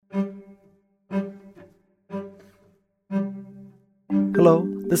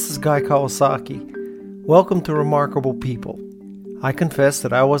This is Guy Kawasaki. Welcome to Remarkable People. I confess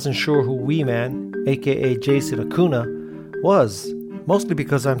that I wasn't sure who Wee Man, aka Jason Acuna, was, mostly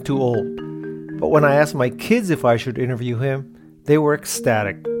because I'm too old. But when I asked my kids if I should interview him, they were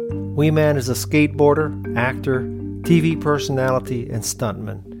ecstatic. Wee Man is a skateboarder, actor, TV personality, and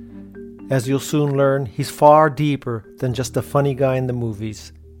stuntman. As you'll soon learn, he's far deeper than just a funny guy in the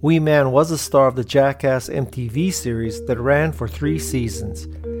movies. Wee Man was a star of the Jackass MTV series that ran for 3 seasons.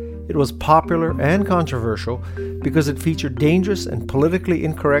 It was popular and controversial because it featured dangerous and politically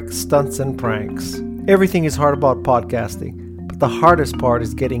incorrect stunts and pranks. Everything is hard about podcasting, but the hardest part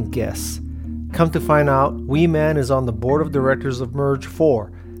is getting guests. Come to find out, Wee Man is on the board of directors of Merge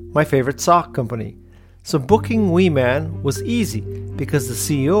 4, my favorite sock company. So booking Wee Man was easy because the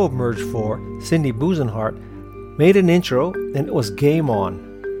CEO of Merge 4, Cindy Busenhart, made an intro and it was game on.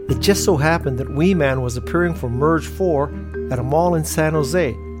 It just so happened that Wee Man was appearing for Merge 4 at a mall in San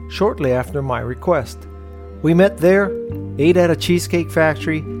Jose shortly after my request. We met there, ate at a cheesecake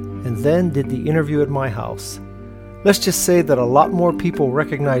factory, and then did the interview at my house. Let's just say that a lot more people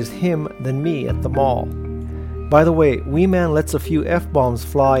recognized him than me at the mall. By the way, Wee Man lets a few F-bombs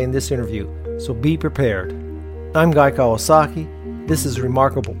fly in this interview, so be prepared. I'm Guy Kawasaki, this is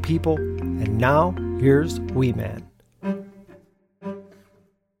Remarkable People, and now here's Wee Man.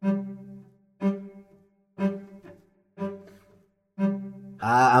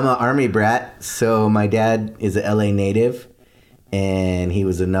 I'm an Army brat, so my dad is a LA native, and he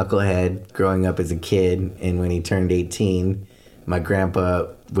was a knucklehead growing up as a kid, and when he turned 18, my grandpa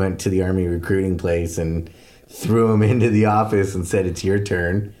went to the Army recruiting place and threw him into the office and said, "It's your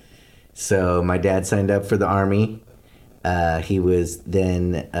turn." So my dad signed up for the Army. He was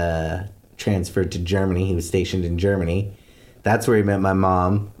then transferred to Germany. He was stationed in Germany. That's where he met my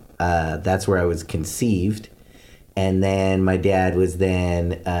mom. That's where I was conceived. And then my dad was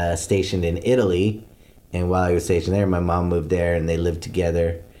then stationed in Italy. And while he was stationed there, my mom moved there and they lived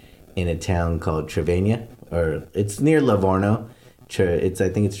together in a town called Trevena. Or it's near Livorno. I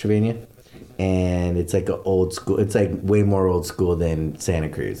think it's Trevena. And it's like an old school. It's like way more old school than Santa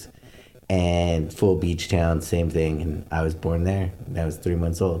Cruz. And full beach town, same thing. And I was born there. And I was 3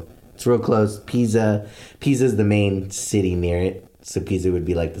 months old. It's real close. Pisa's the main city near it. So Pisa would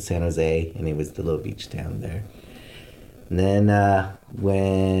be like the San Jose. And it was the little beach town there. And then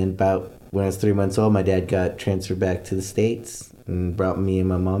when I was 3 months old, my dad got transferred back to the States and brought me and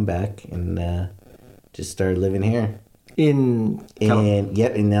my mom back and just started living here. In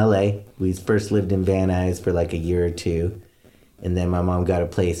LA. We first lived in Van Nuys for like a year or two. And then my mom got a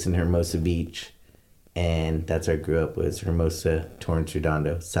place in Hermosa Beach. And that's where I grew up, was Hermosa, Torrance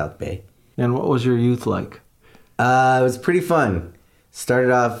Redondo, South Bay. And what was your youth like? It was pretty fun.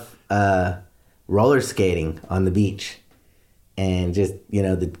 Started off roller skating on the beach. And just,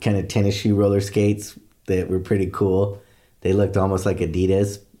 the kind of tennis shoe roller skates that were pretty cool. They looked almost like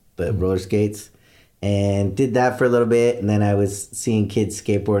Adidas, but roller skates. And did that for a little bit. And then I was seeing kids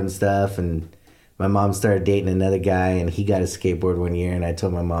skateboard and stuff. And my mom started dating another guy. And he got a skateboard one year. And I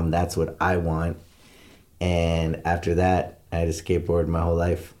told my mom, that's what I want. And after that, I had a skateboard my whole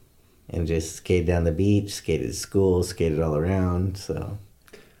life. And just skated down the beach, skated to school, skated all around. So,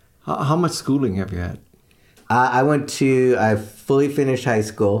 How much schooling have you had? I fully finished high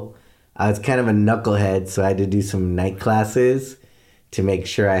school. I was kind of a knucklehead, so I had to do some night classes to make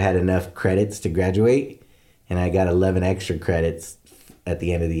sure I had enough credits to graduate. And I got 11 extra credits at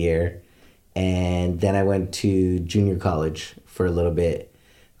the end of the year. And then I went to junior college for a little bit.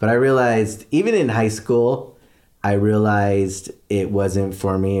 But I realized, even in high school, it wasn't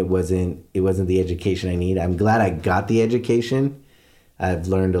for me. It wasn't the education I need. I'm glad I got the education. I've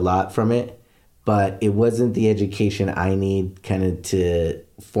learned a lot from it. But it wasn't the education I need kind of to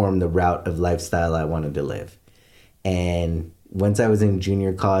form the route of lifestyle I wanted to live. And once I was in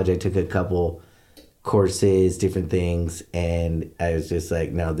junior college, I took a couple courses, different things, and I was just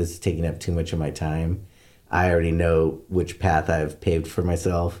like, no, this is taking up too much of my time. I already know which path I've paved for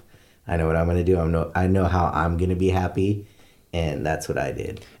myself. I know what I'm going to do. I know how I'm going to be happy, and that's what I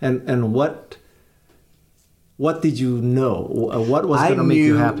did. And what did you know? What was going to make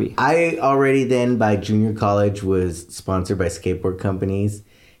you happy? I already then, by junior college, was sponsored by skateboard companies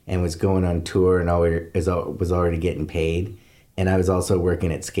and was going on tour and was already getting paid. And I was also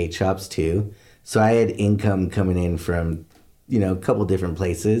working at skate shops too. So I had income coming in from, a couple different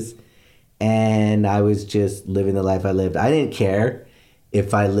places. And I was just living the life I lived. I didn't care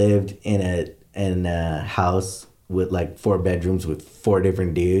if I lived in a house with like 4 bedrooms with 4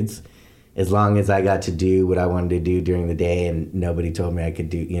 different dudes. As long as I got to do what I wanted to do during the day and nobody told me I could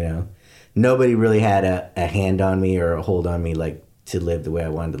do, nobody really had a hand on me or a hold on me like to live the way I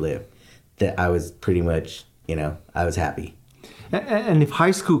wanted to live, that I was pretty much, I was happy. And if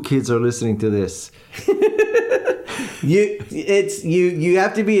high school kids are listening to this, you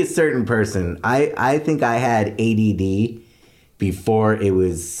have to be a certain person. I think I had ADD before it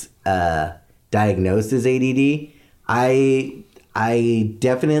was diagnosed as ADD. I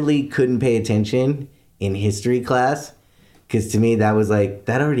definitely couldn't pay attention in history class, because to me that was like,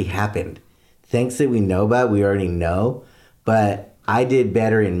 that already happened. Things that we know about, we already know. But I did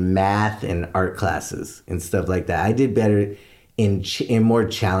better in math and art classes and stuff like that. I did better in more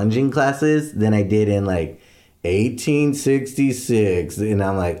challenging classes than I did in like 1866. And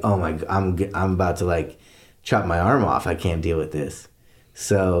I'm like, oh my, I'm about to like chop my arm off. I can't deal with this.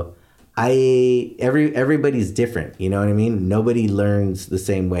 So everybody's different. You know what I mean? Nobody learns the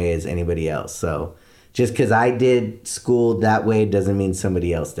same way as anybody else. So just because I did school that way doesn't mean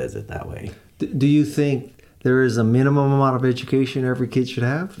somebody else does it that way. Do you think there is a minimum amount of education every kid should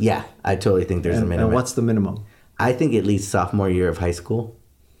have? Yeah, I totally think there's a minimum. And what's the minimum? I think at least sophomore year of high school.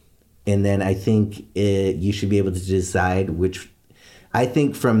 And then I think you should be able to decide which. I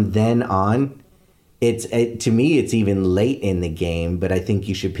think from then on, to me, it's even late in the game, but I think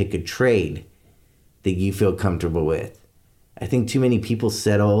you should pick a trade that you feel comfortable with. I think too many people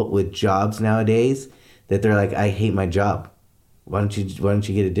settle with jobs nowadays that they're like, I hate my job. Why don't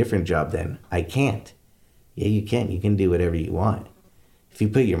you get a different job then? I can't. Yeah, you can. You can do whatever you want. If you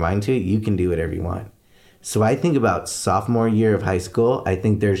put your mind to it, you can do whatever you want. So I think about sophomore year of high school, I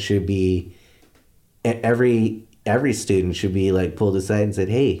think there should be, every student should be like pulled aside and said,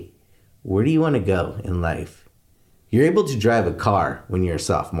 hey, where do you want to go in life? You're able to drive a car when you're a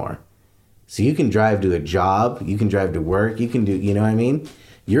sophomore. So you can drive to a job, you can drive to work, you can do, you know what I mean?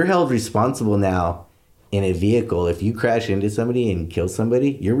 You're held responsible now in a vehicle. If you crash into somebody and kill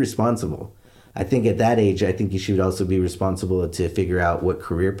somebody, you're responsible. I think at that age, I think you should also be responsible to figure out what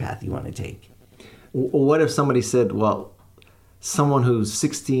career path you want to take. What if somebody said, well, someone who's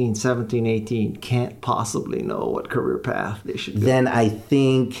 16, 17, 18 can't possibly know what career path they should go? Then I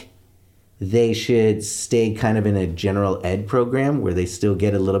think they should stay kind of in a general ed program where they still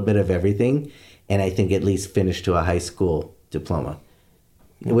get a little bit of everything. And I think at least finish to a high school diploma.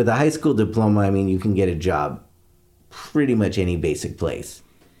 Yeah. With a high school diploma, I mean, you can get a job pretty much any basic place.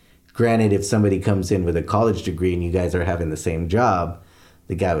 Granted, if somebody comes in with a college degree and you guys are having the same job,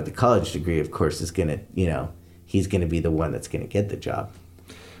 the guy with the college degree, of course, is going to, he's going to be the one that's going to get the job.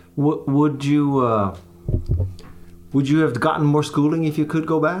 Would you have gotten more schooling if you could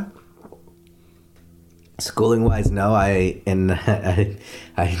go back? Schooling wise, no. I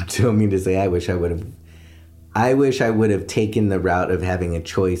don't mean to say I wish I would have taken the route of having a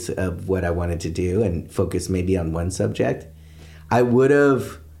choice of what I wanted to do and focus maybe on one subject. I would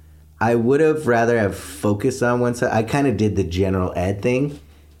have rather have focused on one side. I kind of did the general ed thing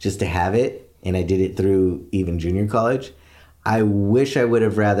just to have it, and I did it through even junior college. I wish I would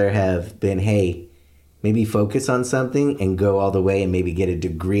have rather have been, hey, maybe focus on something and go all the way and maybe get a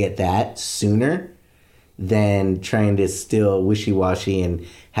degree at that sooner than trying to still wishy-washy and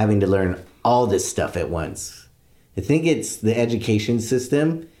having to learn all this stuff at once. I think it's the education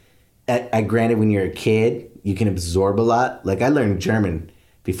system. Granted, when you're a kid, you can absorb a lot. Like I learned German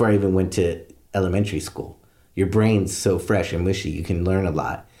before I even went to elementary school. Your brain's so fresh and wishy, you can learn a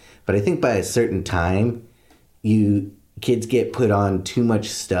lot. But I think by a certain time, kids get put on too much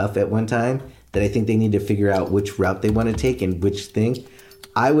stuff at one time that I think they need to figure out which route they want to take and which thing.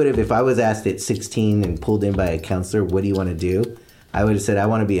 I would have, if I was asked at 16 and pulled in by a counselor, what do you want to do? I would have said, I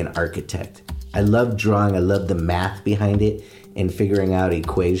want to be an architect. I love drawing. I love the math behind it and figuring out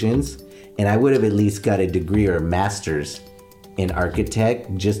equations. And I would have at least got a degree or a master's in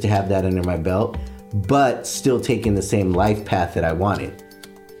architect just to have that under my belt, but still taking the same life path that I wanted,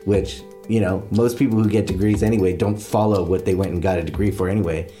 which, most people who get degrees anyway don't follow what they went and got a degree for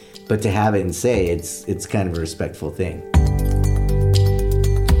anyway. But to have it and say it's kind of a respectful thing.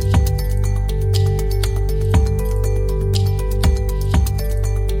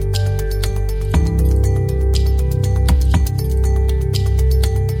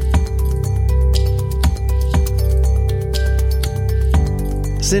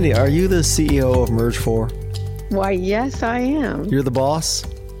 Cindy, are you the CEO of Merge4? Why, yes, I am. You're the boss?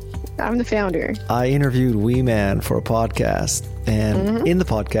 I'm the founder. I interviewed Wee Man for a podcast, and in the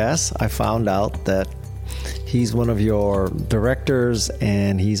podcast, I found out that he's one of your directors,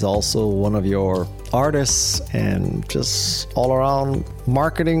 and he's also one of your artists, and just all-around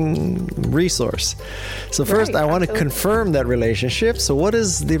marketing resource. So first, I want to confirm that relationship. So what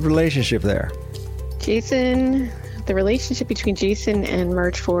is the relationship there? The relationship between Jason and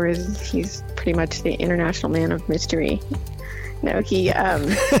Merge4 is he's pretty much the international man of mystery. No, he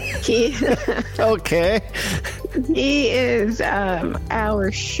Okay. he is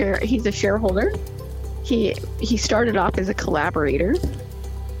he's a shareholder. He started off as a collaborator,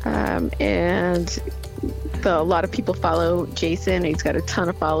 and a lot of people follow Jason. He's got a ton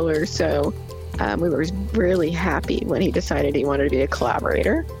of followers, so we were really happy when he decided he wanted to be a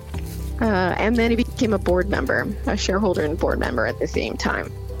collaborator. And then he became a board member, a shareholder and board member at the same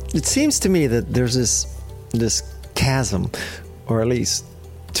time. It seems to me that there's this chasm, or at least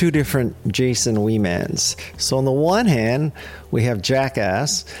two different Jason Weemans. So on the one hand, we have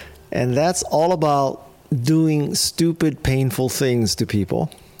Jackass, and that's all about doing stupid, painful things to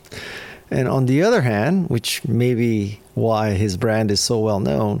people. And on the other hand, which may be why his brand is so well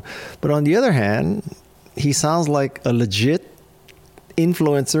known, but on the other hand, he sounds like a legit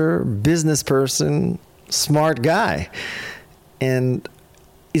influencer, business person, smart guy. And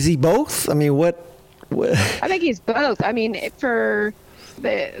is he both? I mean, what? I think he's both. I mean, for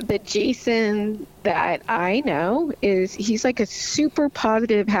the Jason that I know, he's like a super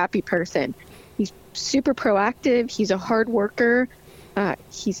positive, happy person. He's super proactive. He's a hard worker.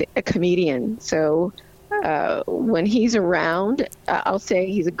 He's a comedian. So when he's around, I'll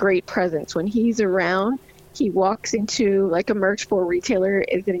say he's a great presence. When he's around, he walks into like a merch for retailer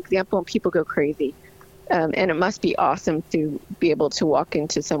as an example, and people go crazy. And it must be awesome to be able to walk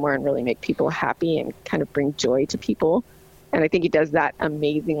into somewhere and really make people happy and kind of bring joy to people. And I think he does that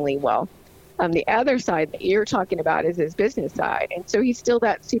amazingly well. The other side that you're talking about is his business side. And so he's still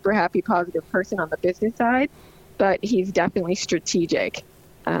that super happy, positive person on the business side, but he's definitely strategic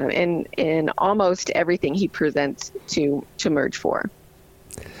in almost everything he presents to Merge for.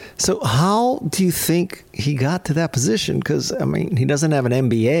 So how do you think he got to that position? Because, I mean, he doesn't have an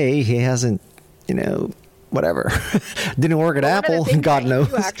MBA. He hasn't, whatever. Didn't work at Apple, God knows.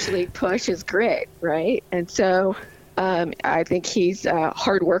 You actually push his grit, right? And so I think he's a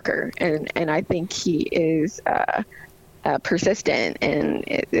hard worker, and I think he is persistent. And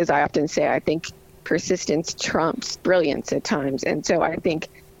as I often say, I think persistence trumps brilliance at times. And so I think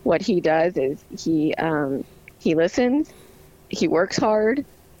what he does is he listens, he works hard,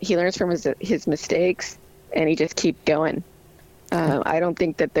 he learns from his mistakes, and he just keeps going. I don't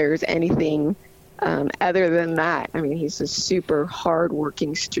think that there's anything other than that. I mean, he's a super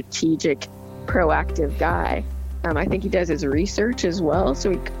hardworking, strategic, proactive guy. I think he does his research as well,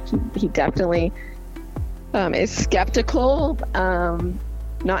 so he definitely is skeptical,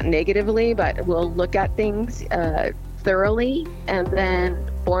 not negatively, but will look at things thoroughly and then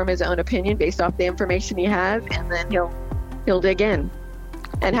form his own opinion based off the information he has, and then he'll dig in.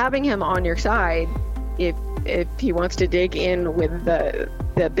 And having him on your side, if he wants to dig in with the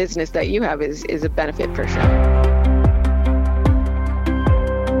business that you have, is a benefit for sure.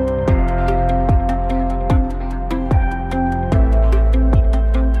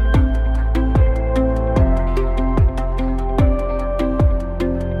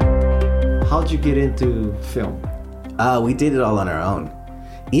 How'd you get into film? We did it all on our own.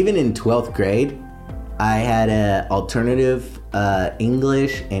 Even in 12th grade, I had an alternative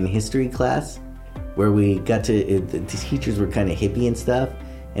English and history class where we got to, the teachers were kind of hippie and stuff,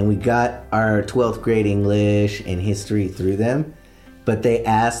 and we got our 12th grade English and history through them, but they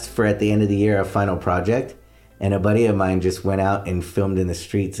asked for, at the end of the year, a final project, and a buddy of mine just went out and filmed in the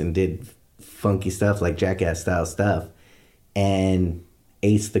streets and did funky stuff like Jackass style stuff, and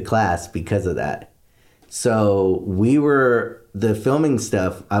aced the class because of that. So the filming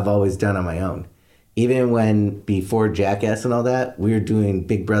stuff I've always done on my own. Even before Jackass and all that, we were doing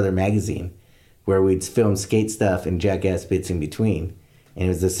Big Brother magazine, where we'd film skate stuff and Jackass bits in between. And it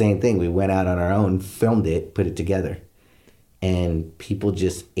was the same thing. We went out on our own, filmed it, put it together. And people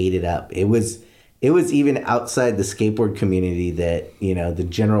just ate it up. It was even outside the skateboard community that, the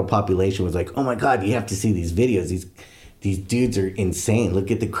general population was like, oh my God, you have to see these videos. These dudes are insane.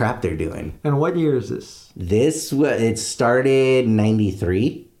 Look at the crap they're doing. And what year is this? It started in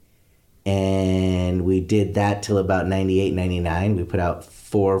 93. And we did that till about 98, 99. We put out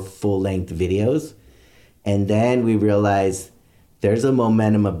 4 full-length videos. And then we realized there's a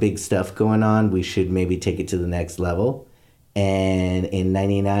momentum of big stuff going on. We should maybe take it to the next level. And in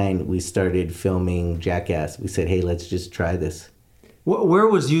 99, we started filming Jackass. We said, hey, let's just try this. Where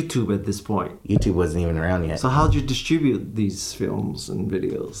was YouTube at this point? YouTube wasn't even around yet. So how'd you distribute these films and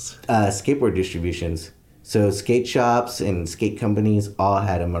videos? Skateboard distributions. So skate shops and skate companies all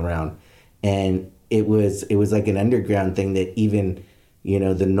had them around. And it was like an underground thing that even,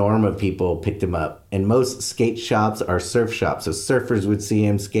 the norm of people picked them up. And most skate shops are surf shops. So surfers would see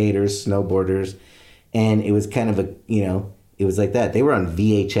them, skaters, snowboarders. And it was kind of it was like that. They were on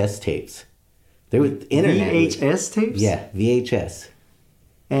VHS tapes. There was internet. VHS tapes? Yeah, VHS.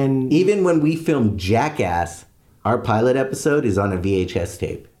 And Even when we filmed Jackass, our pilot episode is on a VHS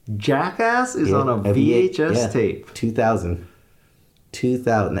tape. Jackass is Yeah, on a VHS tape. 2000.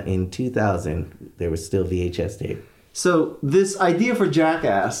 In 2000, there was still VHS tape. So this idea for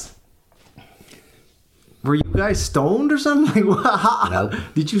Jackass, were you guys stoned or something? Like, Nope.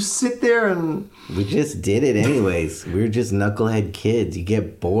 Did you sit there and... We just did it anyways. We were just knucklehead kids. You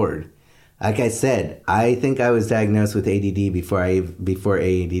get bored. Like I said, I think I was diagnosed with ADD before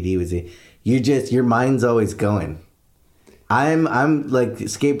ADD was. Your mind's always going. I'm like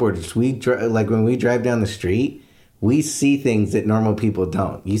skateboarders. Like when we drive down the street, we see things that normal people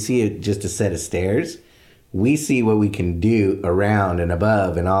don't. You see just a set of stairs. We see what we can do around and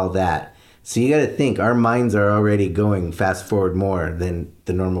above and all that. So you got to think our minds are already going fast forward more than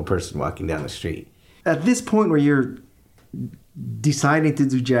the normal person walking down the street. At this point where you're deciding to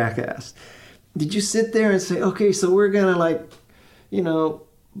do Jackass, did you sit there and say, okay, so we're going to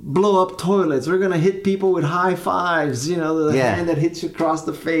blow up toilets. We're going to hit people with high fives, the hand that hits you across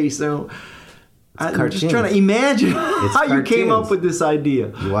the face. So I'm just trying to imagine how you came up with this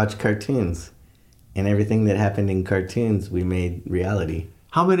idea. You watch cartoons, and everything that happened in cartoons, we made reality.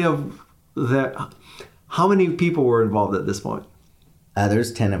 How many people were involved at this point?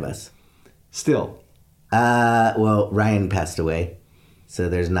 There's 10 of us. Still. Well, Ryan passed away, so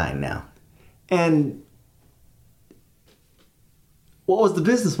there's 9 now. And what was the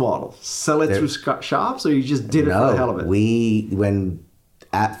business model? Sell it through shops, or you just did it for the hell of it?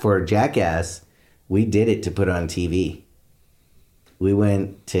 For Jackass, we did it to put on TV. We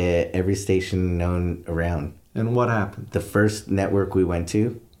went to every station known around. And what happened? The first network we went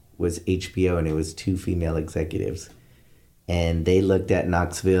to was HBO, and it was 2 female executives. And they looked at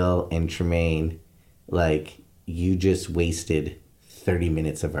Knoxville and Tremaine like, you just wasted 30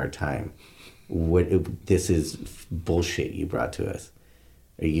 minutes of our time. This is bullshit you brought to us.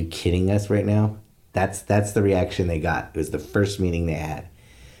 Are you kidding us right now? That's the reaction they got. It was the first meeting they had.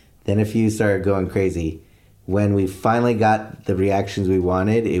 Then a few started going crazy. When we finally got the reactions we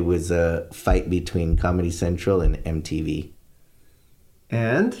wanted, it was a fight between Comedy Central and MTV.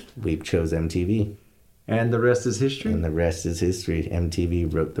 And? We chose MTV. And the rest is history? And the rest is history.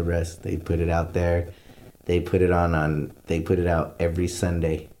 MTV wrote the rest. They put it out there. They put it out every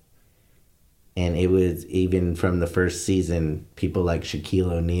Sunday. And it was, even from the first season, people like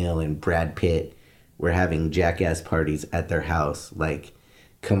Shaquille O'Neal and Brad Pitt were having Jackass parties at their house. Like,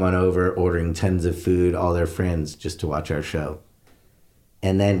 come on over, ordering tons of food, all their friends, just to watch our show.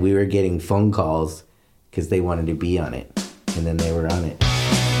 And then we were getting phone calls because they wanted to be on it. And then they were on it.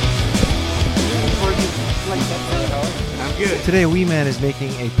 I'm good. Today, Wee Man is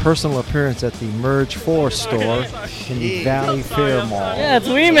making a personal appearance at the Merge 4 store in the Valley Fair Mall. Yeah, it's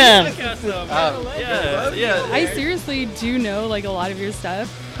Wee Man. Yeah. I seriously do know like a lot of your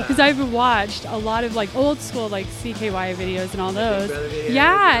stuff because I've watched a lot of like old school like CKY videos and all those.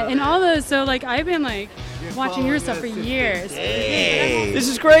 Yeah, and all those. So like I've been like watching your stuff for years. Hey. This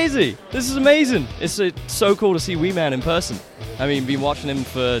is crazy. This is amazing. It's so cool to see Wee Man in person. I mean, been watching him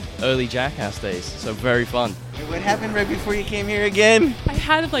for early Jackass days, so very fun. What happened right before you came here again? I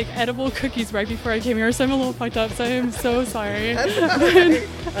had like edible cookies right before I came here, so I'm a little fucked up, so I'm so sorry. I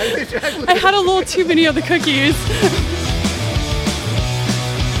had a little too many of the cookies.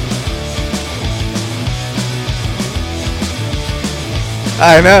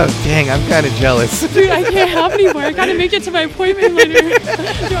 I know. Dang, I'm kind of jealous. Dude, I can't have any more. I gotta make it to my appointment later.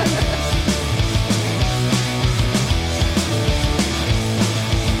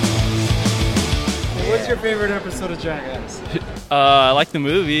 What's your favorite episode of Jackass? I like the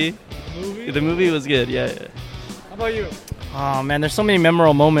movie. The movie was good, yeah. How about you? Oh man, there's so many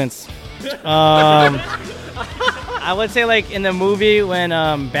memorable moments. I would say like in the movie when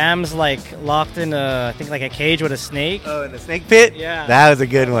Bam's like locked in I think like a cage with a snake. Oh, in the snake pit? Yeah. That was a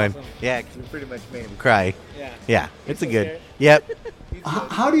good one. Awesome. Yeah, because we pretty much made him cry. Yeah. Yeah, it's a good. scared. Yep.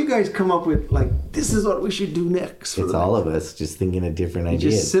 How do you guys come up with like, this is what we should do next? It's all of us just thinking of different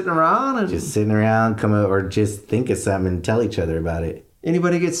ideas. Just sitting around and Just sitting around, come up, or just think of something and tell each other about it.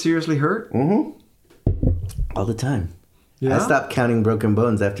 Anybody get seriously hurt? Mm-hmm. All the time. Yeah? I stopped counting broken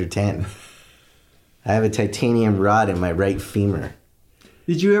bones after 10. I have a titanium rod in my right femur.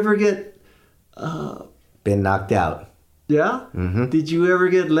 Did you ever get... Been knocked out. Yeah? Mm-hmm. Did you ever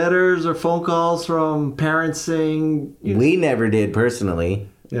get letters or phone calls from parents saying... We never did personally.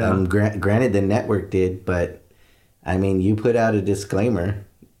 Yeah. Granted, the network did, but I mean, you put out a disclaimer.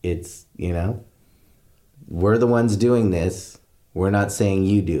 It's, we're the ones doing this. We're not saying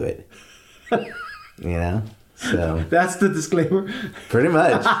you do it. So That's the disclaimer. pretty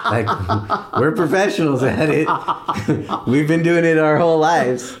much, like, we're professionals at it. We've been doing it our whole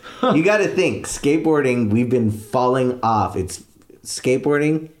lives. You got to think, skateboarding, we've been falling off. It's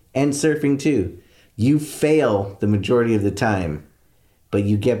skateboarding and surfing too. You fail the majority of the time, but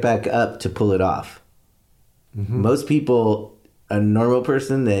you get back up to pull it off. Most people, a normal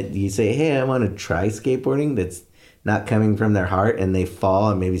person that you say, hey, I want to try skateboarding, that's not coming from their heart, and they fall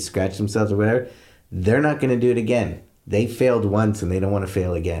and maybe scratch themselves or whatever, they're not going to do it again. They failed once and they don't want to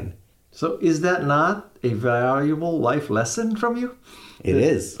fail again. So is that not a valuable life lesson from you? It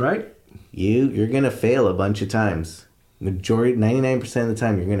is. Right? You're going to fail a bunch of times. 99% of the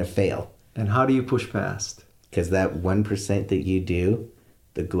time, you're going to fail. And how do you push past? Because that 1% that you do,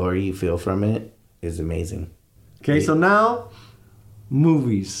 the glory you feel from it is amazing. Okay, so now,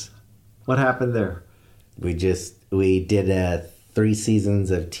 movies. What happened there? We did 3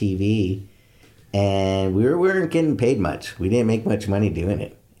 seasons of TV, and we weren't getting paid much. We didn't make much money doing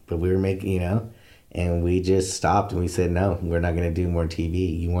it, but we were making, and we just stopped and we said, no, we're not going to do more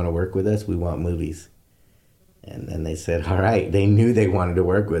TV. You want to work with us? We want movies. And then they said, all right. They knew they wanted to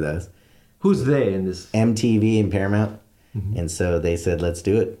work with us. Who's they in this? MTV and Paramount. And so they said, let's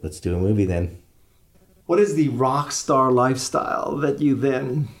do it. Let's do a movie then. What is the rock star lifestyle that you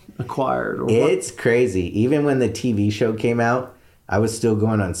then acquired? Or It's crazy. Even when the TV show came out, I was still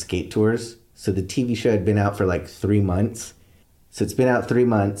going on skate tours. So the TV show had been out for like 3 months. So it's been out 3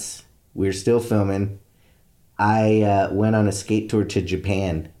 months. We're still filming. I went on a skate tour to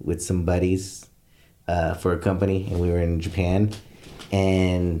Japan with some buddies for a company, and we were in Japan.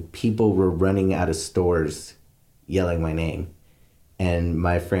 And people were running out of stores yelling my name. And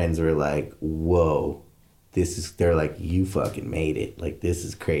my friends were like, whoa. They're like, you fucking made it. Like, this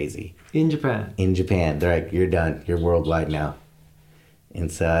is crazy. In Japan? In Japan. They're like, you're done. You're worldwide now.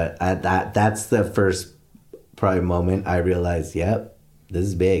 And so that's the first probably moment I realized, yep, this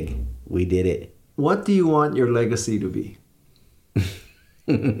is big. We did it. What do you want your legacy to be?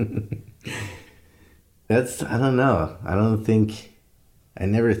 I don't know. I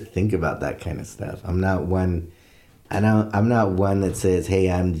never think about that kind of stuff. I'm not one that says,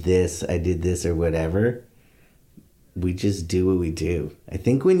 hey, I'm this, I did this or whatever. We just do what we do. I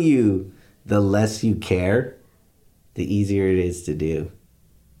think the less you care, the easier it is to do.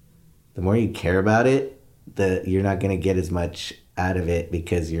 The more you care about it, you're not going to get as much out of it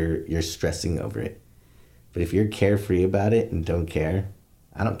because you're stressing over it. But if you're carefree about it and don't care,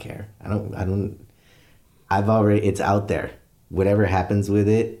 I don't care. It's out there. Whatever happens with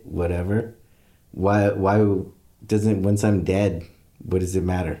it, whatever. Why once I'm dead, what does it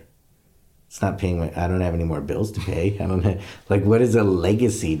matter? It's not paying I don't have any more bills to pay. I don't have, what does a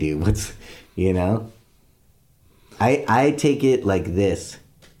legacy do? I take it like this,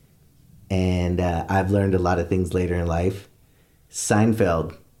 and I've learned a lot of things later in life.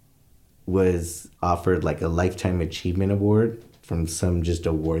 Seinfeld was offered a Lifetime Achievement Award from some just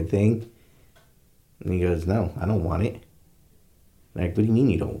award thing. And he goes, no, I don't want it. What do you mean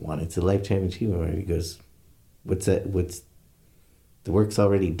you don't want it? It's a Lifetime Achievement Award. He goes, what's that? The work's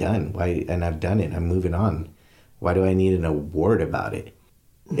already done. Why? And I've done it. I'm moving on. Why do I need an award about it?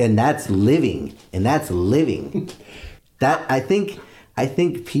 And that's living. That I think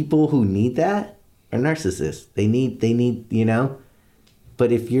people who need that are narcissists. They need,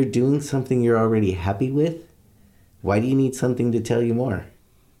 But if you're doing something you're already happy with, why do you need something to tell you more?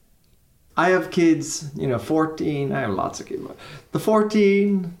 I have kids, 14. I have lots of kids. The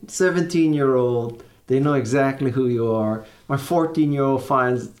 14, 17-year-old, they know exactly who you are. My 14-year-old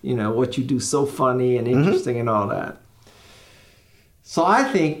finds, what you do so funny and interesting and all that. So I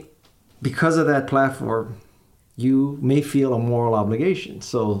think because of that platform, you may feel a moral obligation.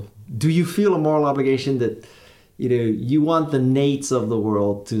 So do you feel a moral obligation that, you want the Nates of the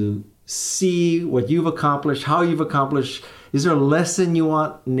world to see what you've accomplished, how you've accomplished? Is there a lesson you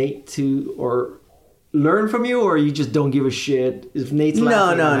want Nate to or learn from you, or you just don't give a shit if Nate's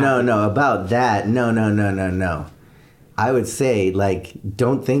laughing? No. About that, no. I would say,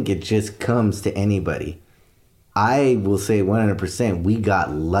 don't think it just comes to anybody. I will say 100%, we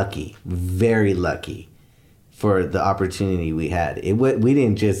got lucky, very lucky, for the opportunity we had. We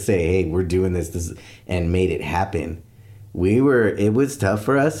didn't just say, hey, we're doing this and made it happen. It was tough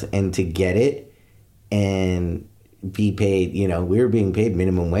for us, and to get it and be paid, we were being paid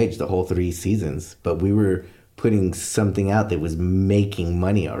minimum wage the whole 3 seasons, but we were putting something out that was making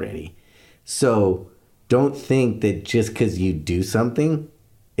money already. So don't think that just because you do something,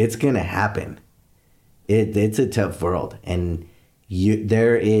 it's going to happen. It's a tough world, and you're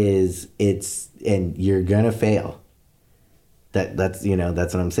going to fail.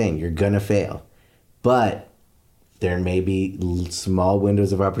 That's what I'm saying. You're going to fail. But there may be small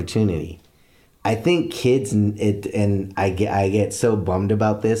windows of opportunity. I think kids, and I get so bummed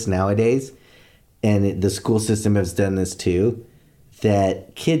about this nowadays, and the school system has done this too,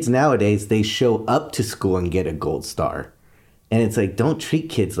 that kids nowadays, they show up to school and get a gold star. And it's like, don't treat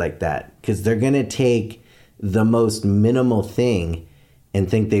kids like that, because they're going to take the most minimal thing and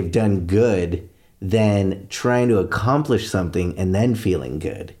think they've done good than trying to accomplish something and then feeling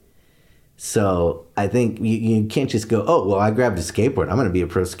good. So I think you can't just go, oh, well, I grabbed a skateboard, I'm going to be a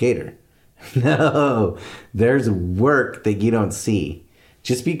pro skater. No, there's work that you don't see.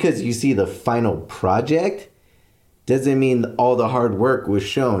 Just because you see the final project doesn't mean all the hard work was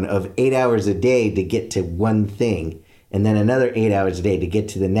shown of 8 hours a day to get to one thing and then another 8 hours a day to get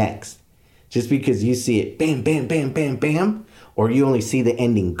to the next. Just because you see it bam, bam, bam, bam, bam, or you only see the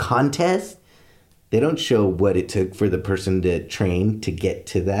ending contest, they don't show what it took for the person to train to get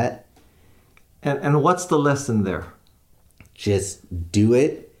to that. And what's the lesson there? Just do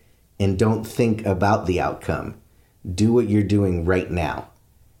it and don't think about the outcome. Do what you're doing right now.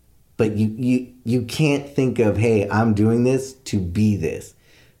 But you can't think of, hey, I'm doing this to be this.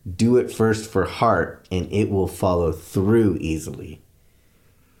 Do it first for heart, and it will follow through easily.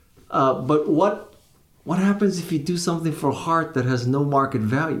 But what happens if you do something for heart that has no market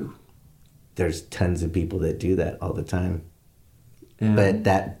value? There's tons of people that do that all the time. Yeah.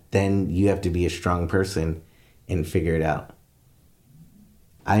 But then you have to be a strong person and figure it out.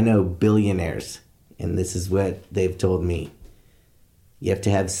 I know billionaires, and this is what they've told me. You have to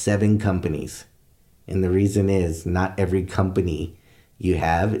have 7 companies. And the reason is not every company you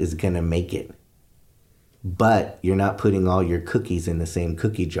have is going to make it. But you're not putting all your cookies in the same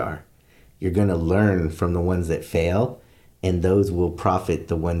cookie jar. You're going to learn from the ones that fail, and those will profit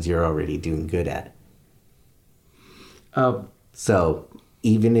the ones you're already doing good at. So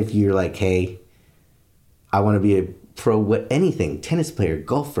even if you're like, hey, I want to be a pro anything, tennis player,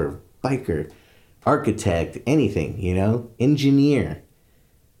 golfer, biker, architect, anything, engineer,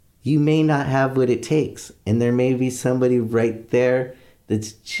 you may not have what it takes. And there may be somebody right there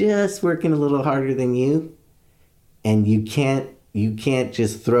that's just working a little harder than you. And you can't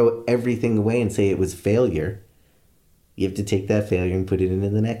just throw everything away and say it was failure. You have to take that failure and put it into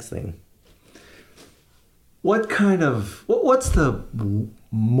the next thing. What's the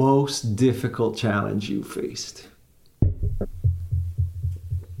most difficult challenge you faced?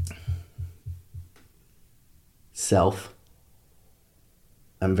 Self.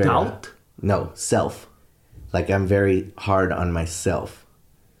 I'm very doubt? No, self. Like, I'm very hard on myself.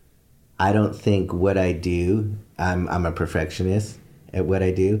 I don't think what I do, I'm a perfectionist at what I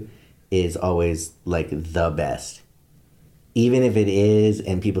do, is always like the best. Even if it is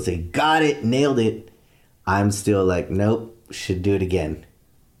and people say, got it, nailed it, I'm still like, nope, should do it again.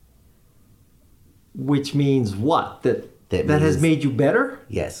 Which means what? That means, has made you better?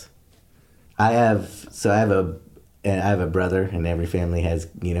 Yes. I have a brother, and every family has,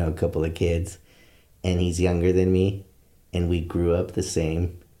 a couple of kids, and he's younger than me, and we grew up the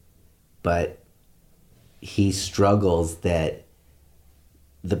same, but he struggles that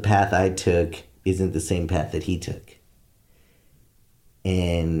the path I took isn't the same path that he took.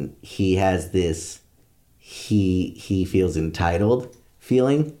 And he has this, he feels entitled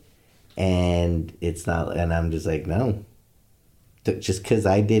feeling, and it's not, and I'm just like, no, just because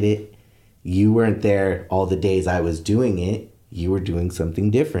I did it, you weren't there all the days I was doing it. You were doing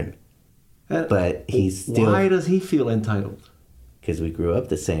something different. But he's still... Why does he feel entitled? Because we grew up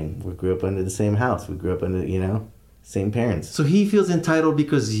the same. We grew up under the same house. We grew up under, same parents. So he feels entitled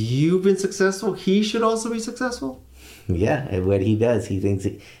because you've been successful? He should also be successful? Yeah, and what he does, he thinks...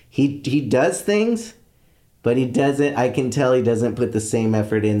 He does things, but he doesn't... I can tell he doesn't put the same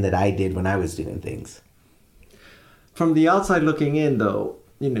effort in that I did when I was doing things. From the outside looking in, though,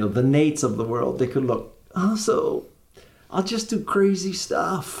 the Nates of the world, they could look, so I'll just do crazy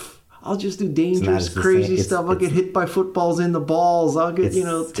stuff. I'll just do dangerous, crazy stuff. I'll get hit by footballs in the balls. I'll get,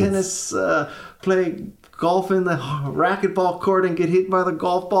 tennis, play golf in the racquetball court and get hit by the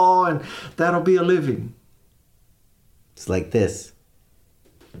golf ball, and that'll be a living. It's like this.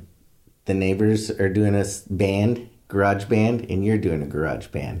 The neighbors are doing a band, garage band, and you're doing a garage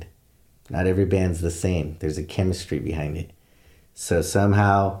band. Not every band's the same. There's a chemistry behind it. So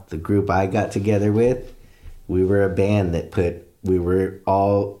somehow the group I got together with, we were a band that we were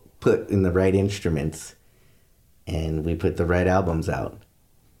all put in the right instruments, and we put the right albums out.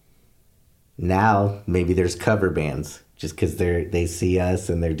 Now maybe there's cover bands just because they see us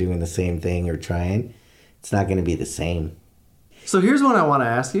and they're doing the same thing or trying. It's not going to be the same. So here's what I want to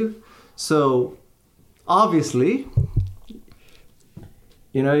ask you. So obviously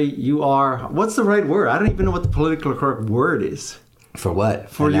You know, you are, what's the right word? I don't even know what the politically correct word is. For what?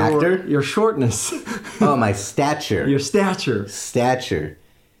 For An actor? your shortness. Oh, my stature. Your stature. Stature.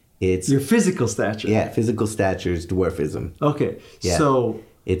 It's your physical stature. Yeah, physical stature is dwarfism. Okay. Yeah. So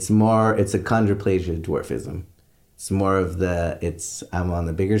it's a chondroplasia dwarfism. It's more of I'm on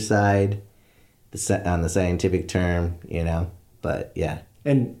the bigger side, on the scientific term, you know, but yeah.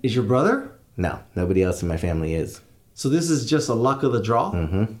 And is your brother? No, nobody else in my family is. So this is just a luck of the draw?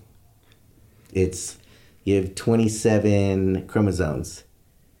 Mm-hmm. You have 27 chromosomes.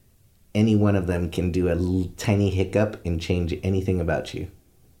 Any one of them can do a tiny hiccup and change anything about you.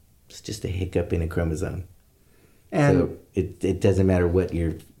 It's just a hiccup in a chromosome. And so it doesn't matter what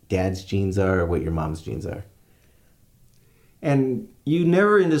your dad's genes are or what your mom's genes are. And you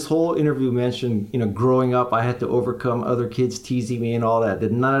never in this whole interview mentioned, you know, growing up I had to overcome other kids teasing me and all that.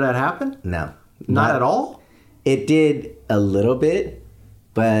 Did none of that happen? No. Not at all? It did a little bit,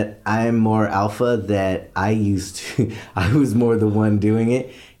 but I'm more alpha that I was more the one doing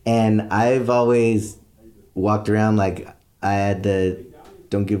it. And I've always walked around like I had the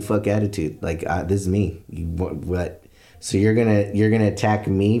don't give a fuck attitude. Like, this is me. What? So you're gonna attack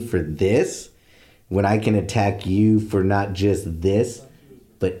me for this when I can attack you for not just this,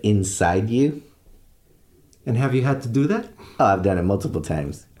 but inside you? And have you had to do that? Oh, I've done it multiple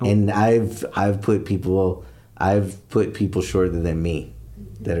times. Oh. And I've put people shorter than me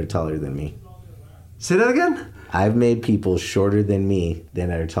that are taller than me. Say that again? I've made people shorter than me that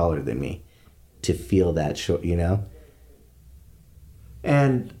are taller than me to feel that short, you know?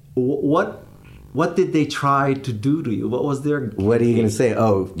 And what did they try to do to you? What was their... What are you going to say?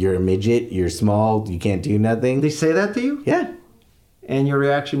 Oh, you're a midget, you're small, you can't do nothing? They say that to you? Yeah. And your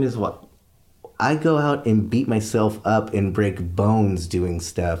reaction is what? I go out and beat myself up and break bones doing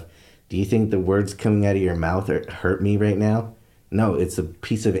stuff. Do you think the words coming out of your mouth hurt me right now? No, it's a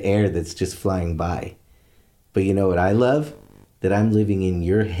piece of air that's just flying by. But you know what I love? That I'm living in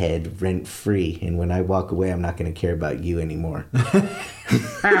your head rent-free, and when I walk away, I'm not going to care about you anymore.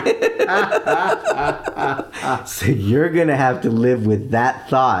 So you're going to have to live with that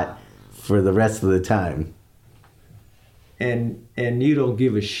thought for the rest of the time. And you don't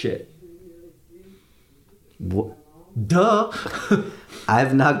give a shit. Duh.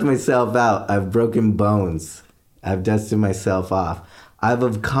 I've knocked myself out. I've broken bones. I've dusted myself off. I've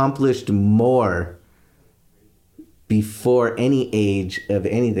accomplished more before any age of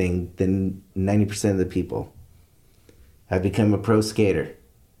anything than 90% of the people. I've become a pro skater.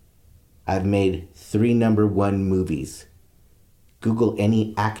 I've made 3 #1 movies. Google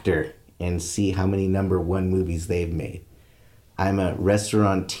any actor and see how many #1 movies they've made. I'm a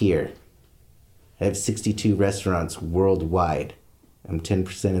restaurateur. I have 62 restaurants worldwide. I'm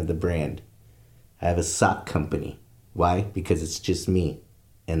 10% of the brand. I have a sock company. Why? Because it's just me,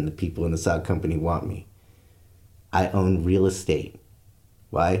 and the people in the sock company want me. I own real estate.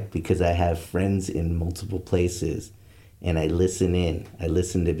 Why? Because I have friends in multiple places, and I listen in. I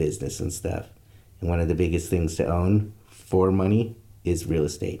listen to business and stuff. And one of the biggest things to own for money is real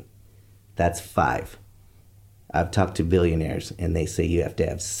estate. That's 5. I've talked to billionaires, and they say you have to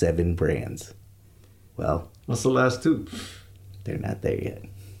have 7 brands. Well, what's the last 2? They're not there yet.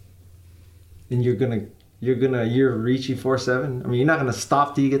 And you're reaching for 7? I mean, you're not gonna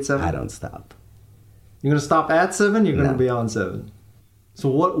stop till you get 7? I don't stop. You're gonna stop at 7? You're gonna No. be on 7. So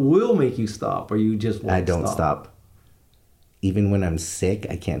what will make you stop, or you just won't I don't stop. Even when I'm sick,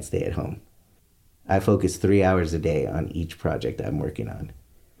 I can't stay at home. I focus 3 hours a day on each project I'm working on.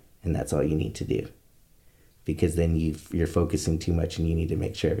 And that's all you need to do. Because then you're focusing too much and you need to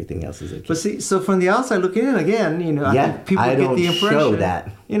make sure everything else is okay. But see, so from the outside looking in, again, you know, I think people I get don't the impression show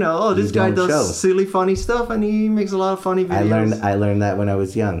that. You know, oh, this You guy don't does show. silly, funny stuff, and he makes a lot of funny videos. I learned that when I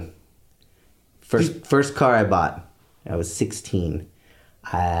was young. First car I bought, I was 16.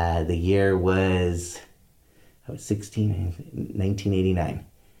 The year was, I was 16, 1989.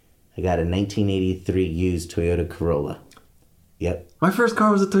 I got a 1983 used Toyota Corolla. Yep. My first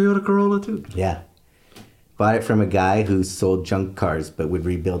car was a Toyota Corolla too. Yeah. Bought it from a guy who sold junk cars but would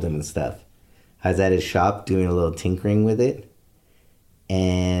rebuild them and stuff. I was at his shop doing a little tinkering with it.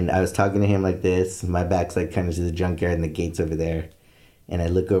 And I was talking to him like this. My back's like kind of to the junkyard and the gate's over there. And I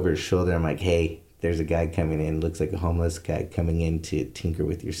look over his shoulder. I'm like, hey, there's a guy coming in. Looks like a homeless guy coming in to tinker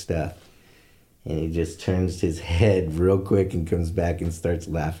with your stuff. And he just turns his head real quick and comes back and starts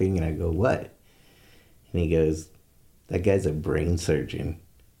laughing. And I go, what? And he goes, that guy's a brain surgeon.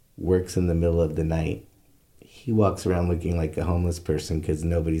 Works in the middle of the night. He walks around looking like a homeless person because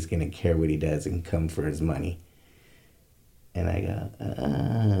nobody's going to care what he does and come for his money. And I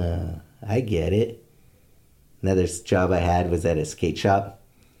go, I get it. Another job I had was at a skate shop.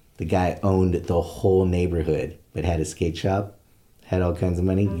 The guy owned the whole neighborhood, but had a skate shop, had all kinds of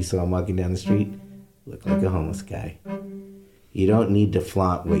money. You saw him walking down the street, looked like a homeless guy. You don't need to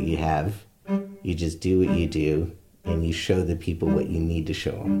flaunt what you have. You just do what you do, and you show the people what you need to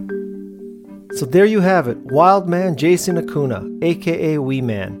show them. So there you have it, Wild Man Jason Acuna, aka Wee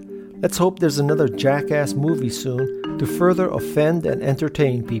Man. Let's hope there's another Jackass movie soon to further offend and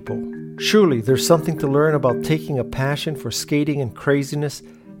entertain people. Surely there's something to learn about taking a passion for skating and craziness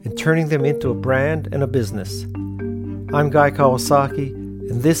and turning them into a brand and a business. I'm Guy Kawasaki,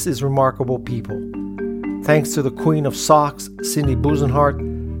 and this is Remarkable People. Thanks to the Queen of Socks, Cindy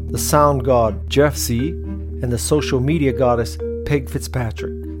Busenhart, the sound god, Jeff C., and the social media goddess, Peg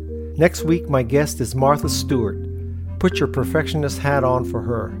Fitzpatrick. Next week, my guest is Martha Stewart. Put your perfectionist hat on for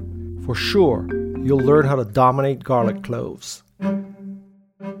her. For sure, you'll learn how to dominate garlic cloves.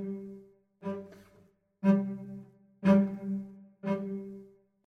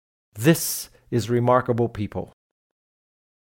 This is Remarkable People.